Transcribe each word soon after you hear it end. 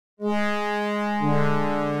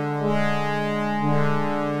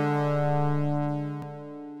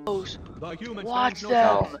Watch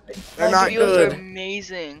them. They're not videos good. are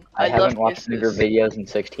amazing. I haven't watched one of your videos in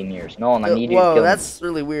 16 years. Nolan, I need you to kill me. That's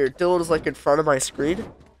really weird. Dylan is like in front of my screen. Dylan,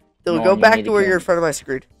 Nolan, go you back need to to where kill you're in me. front of my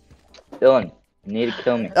screen. Dylan, you need to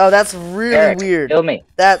kill me. Oh, that's really Eric, weird. kill me.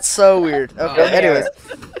 That's so weird. Okay, anyways.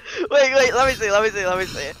 Wait, let me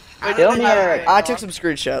see. Kill me, Eric. I took some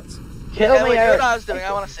screenshots. Kill me, Wait, Eric. what I was doing.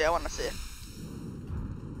 I want to see.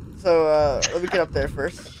 So, let me get up there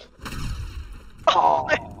first. Oh.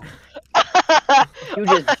 You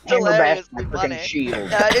just hammer back my freaking funny. shield.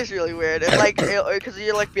 Yeah, it is really weird. It's like, because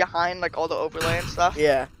you're like behind like all the overlay and stuff.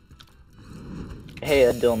 Yeah. Hey,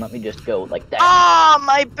 Dylan, let me just go like that. Ah,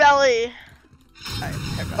 my belly. Right,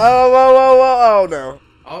 Oh, no.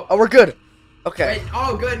 Oh, we're good. Okay. Wait,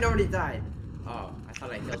 oh, good, nobody died. Oh, I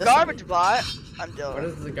thought I killed the garbage bot. I'm Dylan. What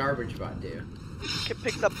does the garbage bot do? It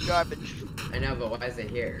picks up garbage. I know, but why is it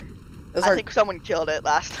here? I think someone killed it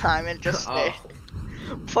last time and just stayed. Oh.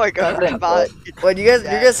 Poor garbage bot. Wait, you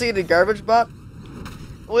guys see the garbage bot?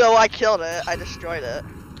 Well, I killed it. I destroyed it.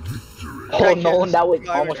 Oh, Nolan, that was Garbage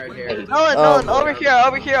almost right right here. Nolan, over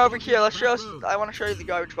here. Let's show us. I want to show you the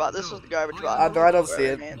garbage bot. This was the garbage bot. No, I don't see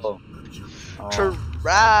it. Oh.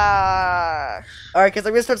 Trash. Alright, because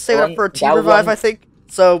I'm gonna start saving up for a team that revive, one- I think.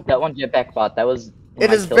 So, That one jetpack bot, that was... when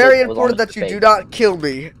it I is killed very it was important almost that you a do fake. not kill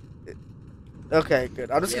me. Okay,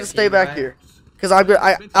 good. I'm just Yeah, gonna stay team back revive. here. Because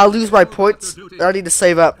I'll lose my points, and I need to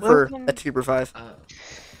save up for a team revive.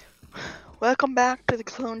 Welcome back to the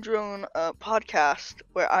Clone Drone podcast,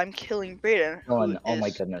 where I'm killing Braden. Nolan, who oh my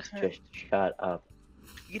is- goodness, just shut up.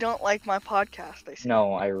 You don't like my podcast, I see.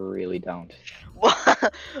 No, I really don't.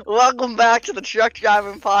 Welcome back to the Truck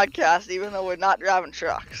Driving Podcast, even though we're not driving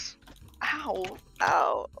trucks. Ow,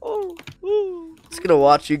 oh, ooh. Just gonna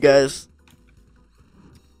watch you guys.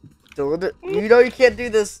 Dylan, you know you can't do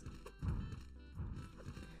this.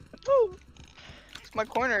 Ooh. It's my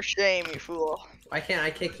corner shame, you fool. Why can't I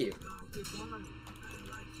kick you?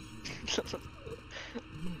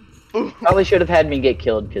 Probably should have had me get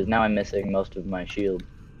killed, because now I'm missing most of my shield.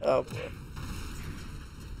 Oh boy.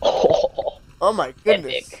 Oh, Oh my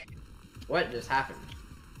goodness. epic. What just happened?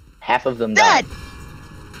 Half of them Dead! died.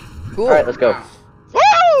 Cool. Alright, let's go.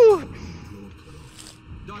 Wow. Woo!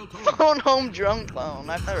 Phone home drone clone.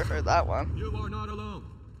 I've never heard that one. You are not alone.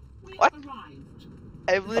 What?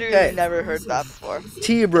 I've literally Okay. never heard that before.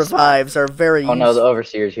 Team revives are very Oh no, the useful.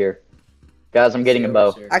 overseer's here. Guys, I'm getting a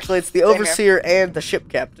bow. Actually, it's the Same here. overseer and the ship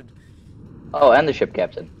captain. Oh, and the ship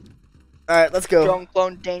captain. Alright, let's go. Drone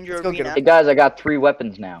clone danger Let's go get arena. Hey guys, I got 3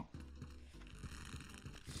 weapons now.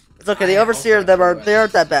 It's okay, the overseer and them aren't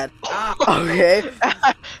that bad. Ah, Okay.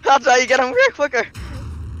 That's how you get them real quicker.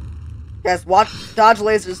 Guys, watch dodge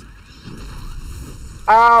lasers.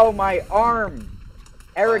 Ow, my arm!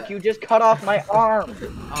 Eric, you just cut off my arm!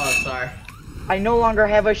 oh, sorry. I no longer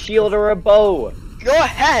have a shield or a bow! Go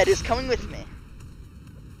ahead, is coming with me.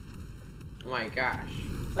 Oh my gosh.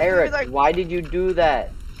 Eric, like- why did you do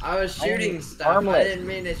that? I was shooting I'm stuff. I armless. didn't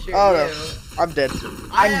mean to shoot Oh, you. no. I'm dead.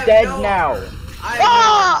 I I'm have dead no- now! I have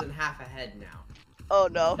Ah! no arms and half a head now. Oh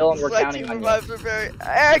no. Dylan, we're My counting team on you. revives are very.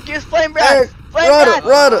 Eric, use flame breath! Eric, Flame run breath! it,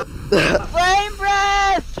 run it. Flame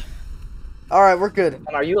breath! Alright, we're good. And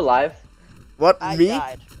are you alive? What, I me?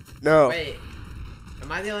 died. No. Wait.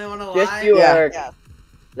 Am I the only one alive? Just you, Yeah. Eric. Yeah.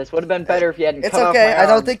 This would have been better if you hadn't It's cut off okay, my I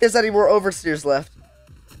don't arm. think there's any more overseers left.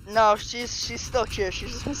 No, she's still here.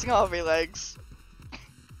 She's just missing all of her legs.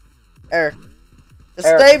 Eric. Just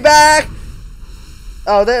Eric. stay back!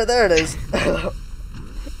 Oh, there it is.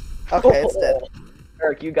 Okay, it's dead.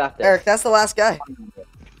 Eric, you got this. Eric, that's the last guy.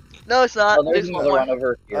 No, it's not. Oh, there's There's another one. one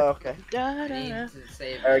over here. Oh, okay. I need to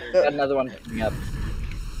save Eric, her. you got another one coming up.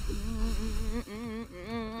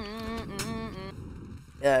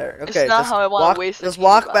 Yeah, Eric, It's okay. not just how I wanna walk, waste the Just team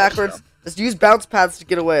walk revive, backwards. so. Just use bounce pads to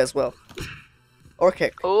get away as well. Or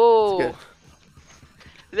kick. Oh. Good.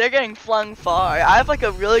 They're getting flung far. I have like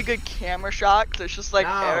a really good camera shot because it's just like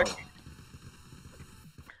No. Eric.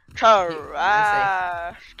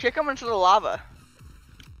 Trash. Kick him into the lava.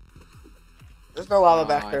 There's no lava Oh,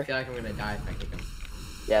 back I there. feel like I'm gonna die if I kick him.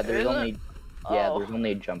 Yeah, there's Isn't it? only... Yeah, Oh. there's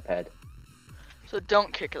only a jump pad. So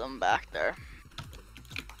don't kick them back there.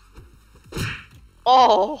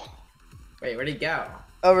 Oh. Wait, where'd he go?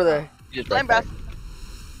 Over there. Just Flame right breath.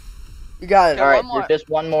 You got it. Okay. Alright, one more. there's just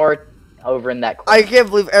one more over in that corner. I can't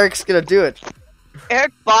believe Eric's gonna do it.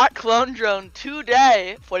 Eric bought Clone Drone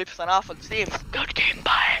today. 40% off on Steam. Good game,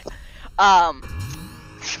 buy it.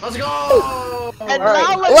 Let's go! And Alright.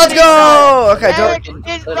 now let's Let's see go! Okay, Eric don't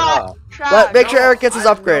is Put it not off. trash. make sure Eric gets his I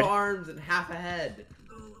have upgrade. No arms and half a head.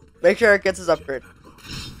 make sure Eric gets his upgrade.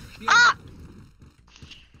 Ah!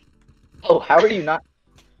 Oh, how are you not?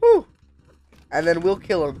 Whew. And then we'll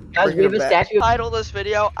kill him. Guys, bring we have him a back. statue of Title this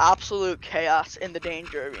video: Absolute Chaos in the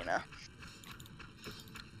Danger Arena.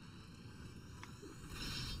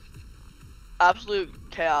 Absolute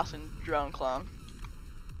chaos in drone clone.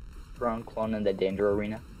 drone clone in the danger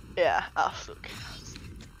arena. Yeah, absolute chaos.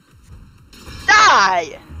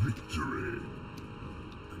 Die!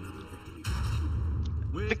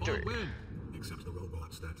 We Victory. all win, except the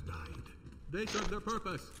robots that died. They serve their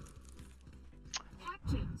purpose.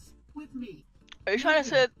 Captains, with me. Are you trying to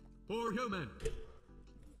say? For human.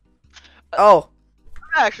 Oh,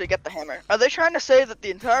 I actually get the hammer. Are they trying to say that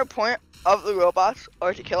the entire point of the robots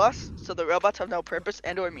are to kill us, so the robots have no purpose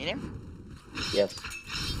and/or meaning? Yes.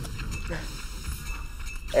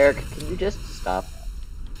 Eric, can you just stop?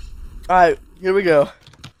 alright, here we go.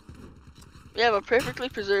 We have a perfectly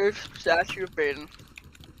preserved statue of Braden.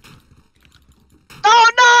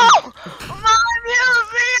 Oh no! My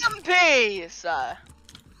museum piece! That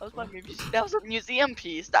was a museum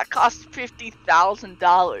piece that cost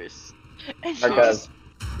 $50,000. And you Marcos. just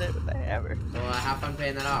did it with a hammer. Well, have fun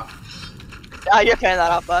paying that off. Ah, you're paying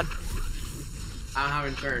that off, bud. I don't have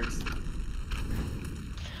insurance.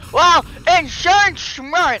 Wow,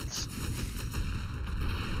 insurance!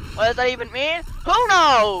 What does that even mean? Who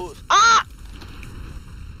knows? Ah!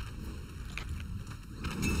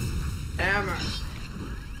 Hammer.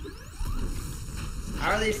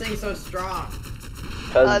 How are these things so strong?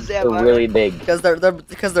 Because they they're have really big. Because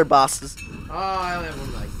they're bosses. Oh, I only have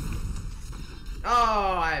one leg.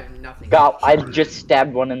 Oh, I have nothing. God, I just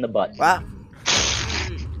stabbed one in the butt. Wow.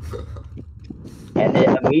 And it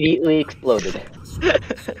immediately exploded.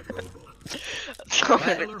 So What?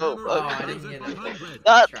 many cool Oh, bugs. I didn't get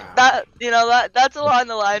it. That's along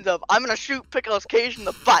the lines of I'm gonna shoot Pickles Cage in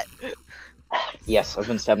the butt. Yes, I've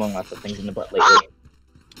been stabbing lots of things in the butt lately.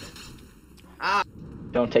 Ah.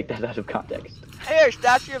 Don't take that out of context. Here,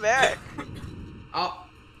 statue of Eric. Oh.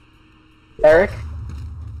 Eric,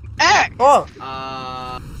 Eric! Oh,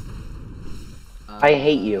 I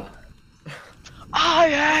hate you. I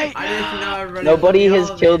hate I didn't know everybody. Nobody was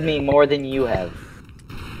has killed me more than you have.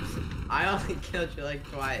 I only killed you like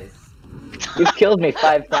twice. You've killed me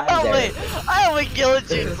 5 times, Eric. I only killed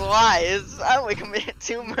you twice. I only committed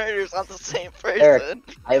 2 murders on the same person. Eric.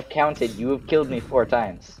 I have counted. You have killed me 4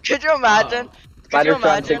 times. Could you imagine? Could you Spider-Tron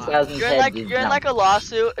imagine? 6000 You're in like a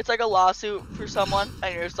lawsuit. It's like a lawsuit for someone,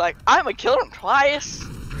 and you're just like, I'm gonna kill him twice.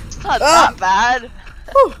 It's not Ah! that bad.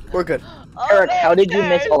 whew, we're good. Oh, Eric, no, how did you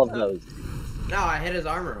miss cares? all of those? No, I hit his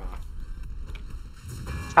armor off.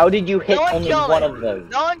 How did you hit No one only kill one me. of those?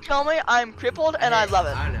 No one kill me. I'm crippled, and I love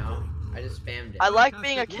it. I know. I just spammed it. I like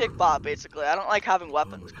being a kickbot, basically. I don't like having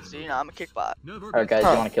weapons, because, you know, I'm a kickbot. Alright guys, you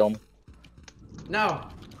wanna kill him? No.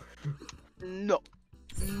 No.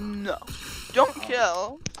 No. Don't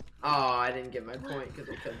kill. Oh, I didn't get my point because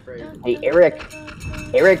I couldn't break. Hey Eric!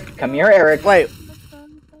 Eric, come here Eric! Wait,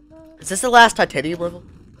 is this the last titanium level?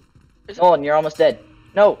 Nolan, you're almost dead.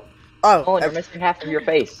 No! Oh, Nolan, I you're missing half of your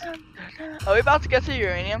face. Are we about to get to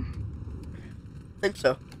uranium? think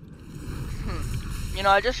so. You know,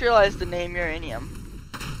 I just realized the name uranium.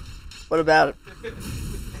 What about it?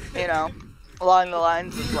 You know, along the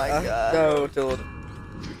lines of like, No, Dylan.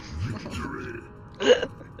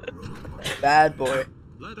 Bad boy.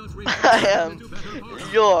 I am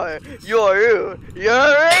your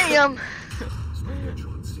uranium.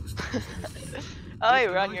 Oh, hey,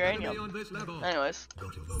 we're on uranium. Anyways,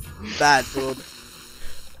 Bad dude.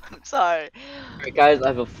 I'm sorry. Alright guys, I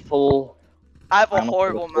have a full... I have a I'm a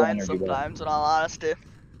horrible full mind energy ball. sometimes, in all honesty.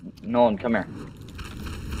 Nolan, come here.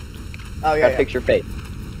 Oh Gotta yeah. fix your face.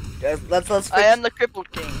 Yeah. Let's fix. I am the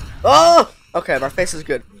crippled king. Oh. Okay, my face is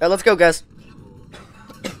good. Let's go, guys.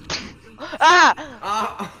 Ah!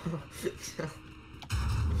 Oh.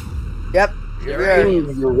 Yep. You're we are-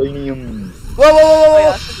 right. Uranium. Whoa, whoa, whoa, Oh, whoa,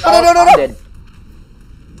 yeah, whoa! No, no, I'm no, no! dead.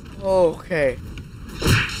 Okay.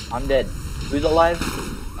 I'm dead. Who's alive?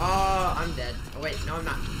 Oh, I'm dead. Oh wait, no I'm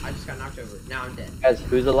not. I just got knocked over. Now I'm dead. Guys,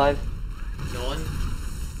 who's alive? Nolan?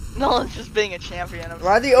 No one's just being a champion. Am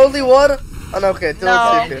I the only one? Oh, no, okay. Dylan's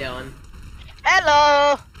No. here And too. Dylan.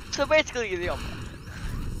 Hello! So basically, you're the only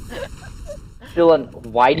one. Dylan,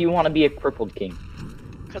 why do you want to be a crippled king?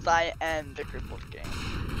 Because I am the crippled king.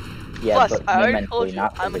 Yeah, Plus, but I already mentally, told you,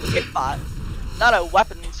 not I'm a physically. kickbot. Not a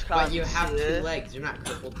weapons But you have 2 connoisseur. legs. You're not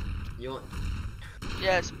crippled. You want...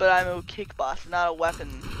 Yes, but I'm a kickbot, not a weapon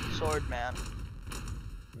sword man.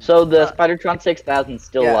 So the Spider-Tron 6000 is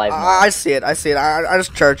still Yeah, alive. now. I see it. I see it. I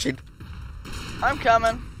just charging. I'm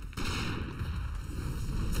coming.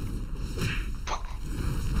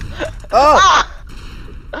 Oh! Ah!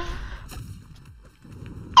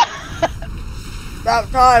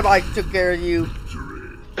 About time I took care of you.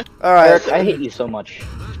 Alright. Eric, I hate you so much.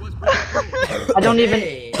 I don't even.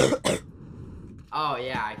 Hey. Oh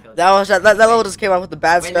yeah, I killed That level just came out with a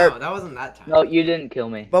bad Wait, start. no, that wasn't that time. No, you didn't kill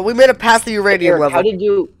me. But we made it past the uranium Eric, level. how did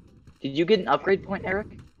you? Did you get an upgrade point, Eric?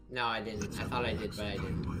 No, I didn't. I thought I did, but I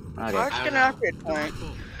didn't. Okay. Mark's I don't gonna know. upgrade point.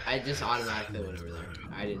 I just automatically went over there.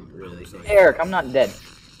 I didn't really think. Eric, I'm not dead. This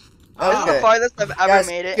is Okay. the farthest I've ever Guys,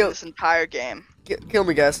 made it go- in this entire game. Kill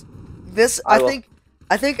me, guys. This, I I will. think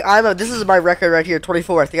this is my record right here,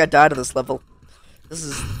 24. I think I died on this level. This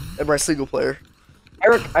is in my single player.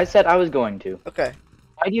 Eric, I said I was going to. Okay.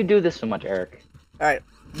 Why do you do this so much, Eric? Alright.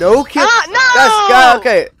 No kill. Ah, no! Guys,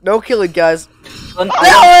 okay. No killing, guys. Dylan,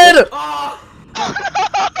 Dylan! Oh!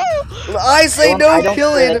 When I say Dylan, I no don't care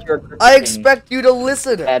killing, that you're I being expect you to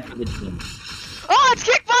listen. bad for the team. Oh, it's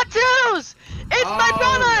Kickbot 2s! It's my Oh.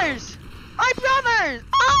 brothers! My brothers!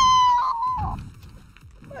 Oh!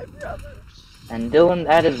 My brothers. And Dylan,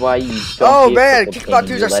 that is why you don't Oh, be a man, triple kickbot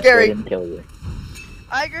team. 2s You are let scary. Raiden kill you.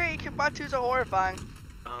 I agree, Kickbot 2s are horrifying.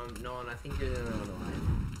 Nolan, I think you're the only one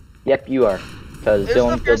alive. Yep, you are. Because This is the Dylan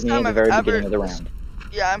killed first me in time the I've very ever- beginning of the round.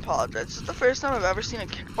 Yeah, I apologize. This is the first time I've ever seen a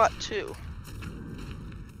Kickbot 2.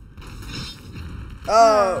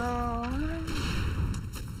 Oh,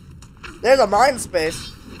 there's a mind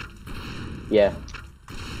space. Yeah.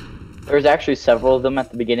 There was actually several of them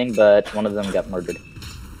at the beginning, but one of them got murdered.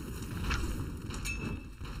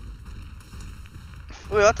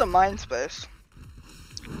 Wait, what's a mind space?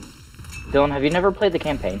 Dylan, have you never played the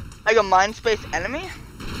campaign? Like a mind space enemy?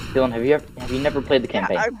 Dylan, have you never played the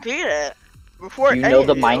campaign? Yeah, I beat it. Before You any know of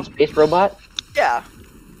the you. mind space robot? Yeah.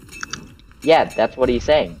 Yeah, that's what he's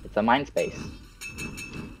saying. It's a mind space.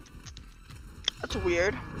 That's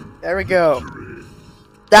weird. There we go.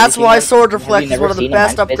 That's you why never- Sword have Reflect you is never one of the seen a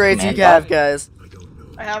best Mind Space upgrades you command can have, bot? guys.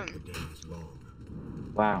 I haven't.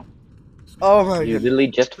 Wow. Oh my You god. literally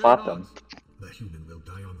just fought them. The human will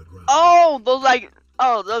die on the ground.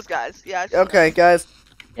 Oh, those guys. Yeah. I see Okay, guys.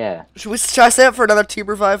 Yeah. Should I stay up for another team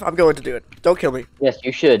revive? I'm going to do it. Don't kill me. Yes,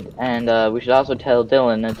 you should. And we should also tell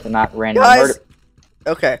Dylan to not randomly Guys. murder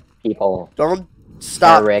Okay. people. Don't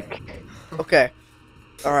stop. Eric. Okay.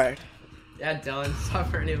 Alright. Yeah, Dylan,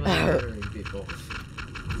 stop randomly murdering people.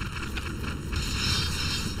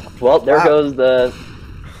 Well, there Wow. goes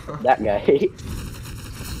that guy.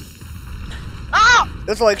 Ah!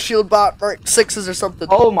 It's like shield bot rank 6s or something.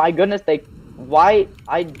 Oh my goodness, my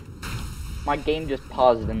game just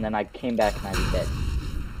paused and then I came back and I was dead.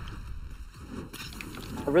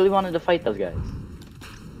 I really wanted to fight those guys.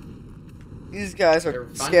 These guys They're are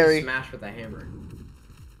fun to scary. smash with a hammer.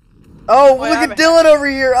 Oh, Wait, look I'm- at Dylan over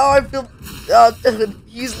here. Oh, I feel.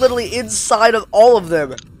 He's literally inside of all of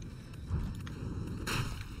them.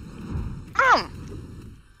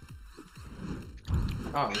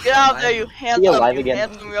 Oh, Get out there, you alive again?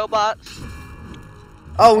 handsome robots.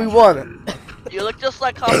 Oh, we won. You look just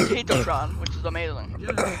like Commentatotron, which is amazing.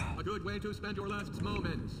 Yes, a good way to spend your last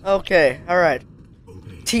moments. Okay, alright.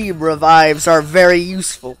 Okay. Team revives are very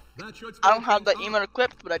useful. That should I don't have the emote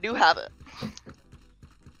equipped, but I do have it.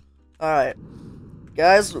 Alright.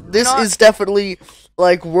 Guys, this know what? is definitely,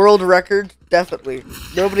 like, world record. Definitely.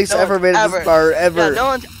 Nobody's No ever one's made it ever- this far, ever. Yeah, no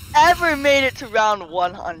one's ever made it to round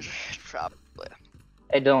 100, probably.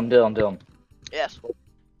 Hey, Dylan. Yes.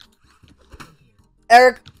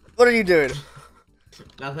 Eric, what are you doing?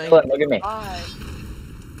 Nothing. Look at me. Bye.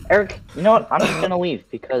 Eric, you know what? I'm just gonna leave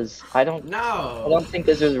because I don't No. think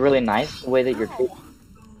this is really nice the way that you're treating.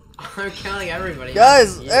 I'm counting everybody.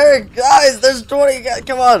 Guys, You. Eric, guys, there's 20 guys.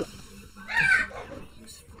 Come on.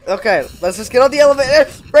 Okay, let's just get on the elevator.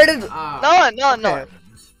 Brayden, No. okay.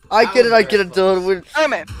 I get it, Dylan.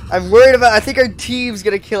 Anyway, I'm worried about. I think our team's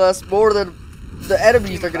gonna kill us more than the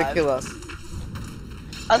enemies are gonna Team kill us.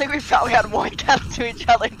 I think we probably had more deaths to each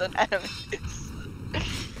other than enemies.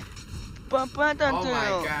 Oh my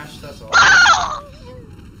gosh, that's awesome. Ah!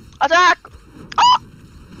 Attack! Ah!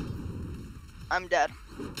 I'm dead.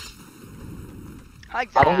 Hi,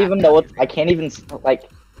 I don't even know what. I can't even like.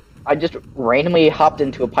 I just randomly hopped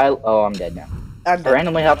into a pile. Oh, I'm dead now. I'm I dead.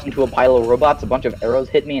 randomly hopped into a pile of robots. A bunch of arrows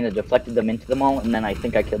hit me and it deflected them into them all. And then I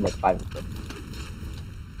think I killed like 5 of them.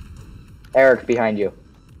 Eric, behind you.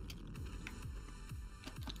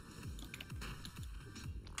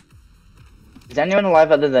 Is anyone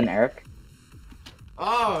alive other than Eric?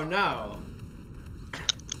 Oh no.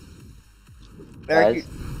 Eric,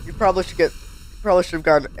 Guys? you probably should get. Probably should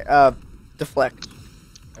have gone deflect.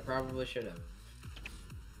 I probably should have.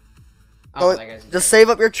 Oh, that guy's just save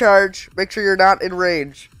up your charge. Make sure you're not in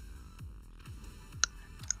range.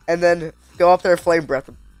 And then go up there and flame breath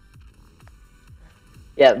him.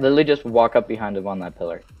 Yeah, literally just walk up behind him on that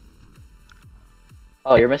pillar.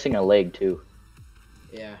 Oh, you're missing a leg too.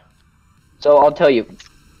 Yeah. So I'll tell you.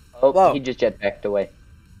 Oh, Whoa. he just jetpacked away.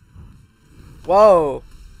 Whoa.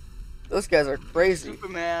 Those guys are crazy.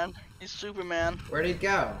 Superman. He's Superman. Where'd he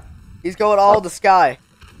go? He's going all the sky.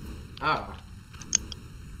 Oh.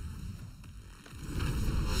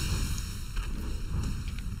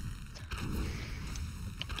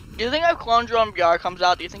 Do you think if Clone Drone VR comes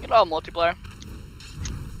out, do you think it'll have multiplayer?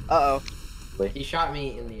 Uh-oh. He shot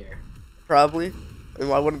me in the air. Probably. And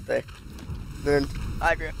why wouldn't they? Then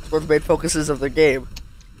I agree. it's one of the main focuses of the game.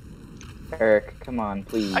 Eric, come on,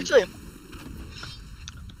 please. Actually,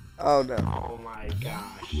 Oh no. Oh my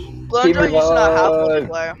gosh. Clone Drone used to not have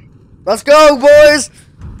multiplayer. Let's go, boys!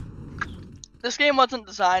 This game wasn't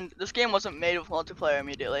designed. This game wasn't made with multiplayer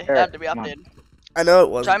immediately. It Eric, had to be come on. updated. I know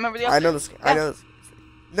it was. So I remember the I update. know this. I know this.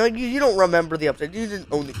 No, you don't remember the update. You didn't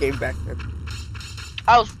own the game back then.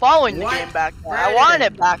 I was following the What? game back then. I Brandon. wanted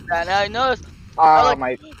it back then. And I noticed Oh, like,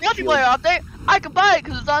 my. multiplayer update. I could buy it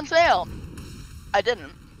because it's on sale. I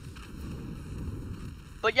didn't.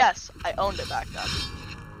 But yes, I owned it back then.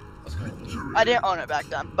 Let's go. I didn't own it back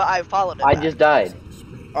then, but I followed it. I back. just died.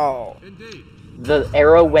 Oh. Indeed. The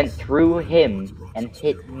arrow went through him and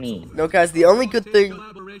hit me. No, guys, the only good thing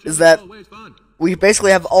Collaboration is that always fun. we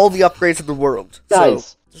basically have all the upgrades in the world. Guys,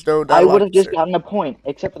 So, there's no I dialogue would have just concern. gotten a point,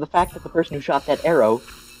 except for the fact that the person who shot that arrow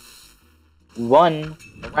won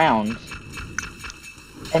the round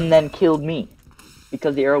and then killed me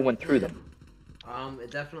because the arrow went through them. It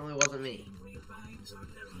definitely wasn't me.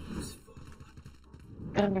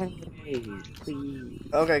 Please.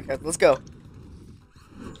 Okay, guys, let's go.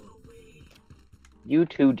 You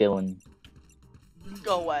too, Dylan.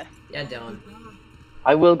 Go away. Yeah, Dylan.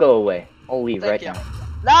 I will go away. I'll leave Thank right you.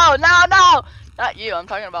 now. No! Not you. I'm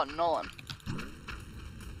talking about Nolan.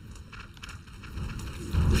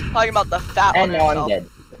 Talking about the fat And one now I'm himself.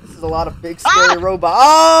 dead. This is a lot of big scary robot.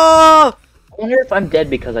 Oh! I wonder if I'm dead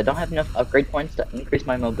because I don't have enough upgrade points to increase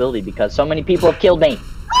my mobility because so many people have killed me.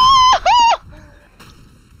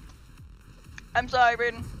 I'm sorry,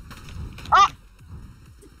 Braden.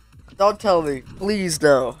 Don't tell me. Please,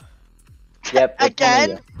 no. Yep. it's Again?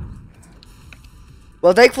 one of you.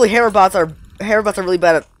 Well, thankfully, hammerbots are really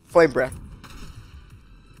bad at flame breath.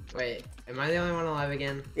 Wait, am I the only one alive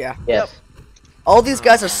again? Yeah. Yes. All these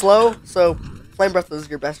guys are slow, so flame breath is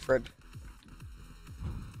your best friend.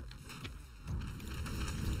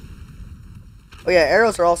 Oh yeah,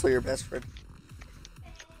 arrows are also your best friend.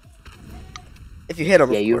 If you hit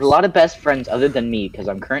them, Yeah, you have a lot of best friends other than me because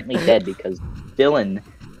I'm currently dead because Dylan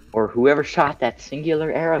or whoever shot that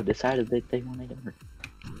singular arrow decided that they wanted to hurt.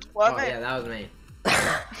 What, Oh mate? yeah, that was me.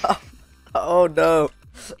 Oh no.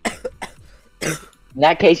 In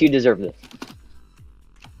that case, you deserve this.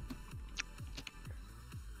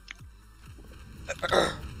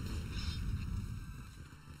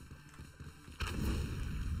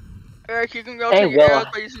 Eric, you can rotate Hey, your well, arrows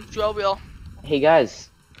by using scroll wheel. Hey guys,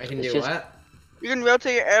 I can It's do just- what? You can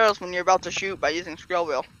rotate your arrows when you're about to shoot by using scroll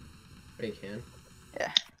wheel. Oh, you can?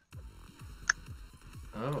 Yeah.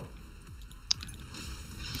 Oh.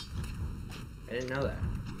 I didn't know that.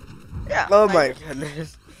 Yeah. Oh I- my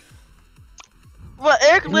goodness. Well,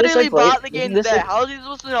 Eric Isn't this literally like late? bought the game Isn't this today. like- How is he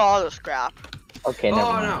supposed to know all this crap? okay, Oh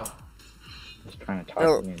never mind. no. Just trying to talk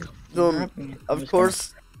No, to me. Dylan, I'm of just course.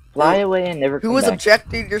 gonna fly away and never Who come was back.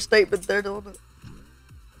 objecting your statement there, Dylan?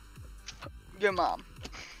 Your mom.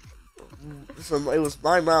 So it was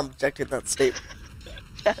my mom objecting that statement.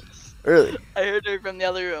 Yes. Really? I heard her from the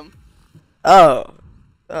other room. Oh.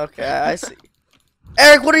 Okay, I see.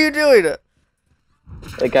 Eric, what are you doing?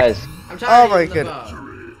 Hey guys, I'm tired Oh my of using the goodness. bow.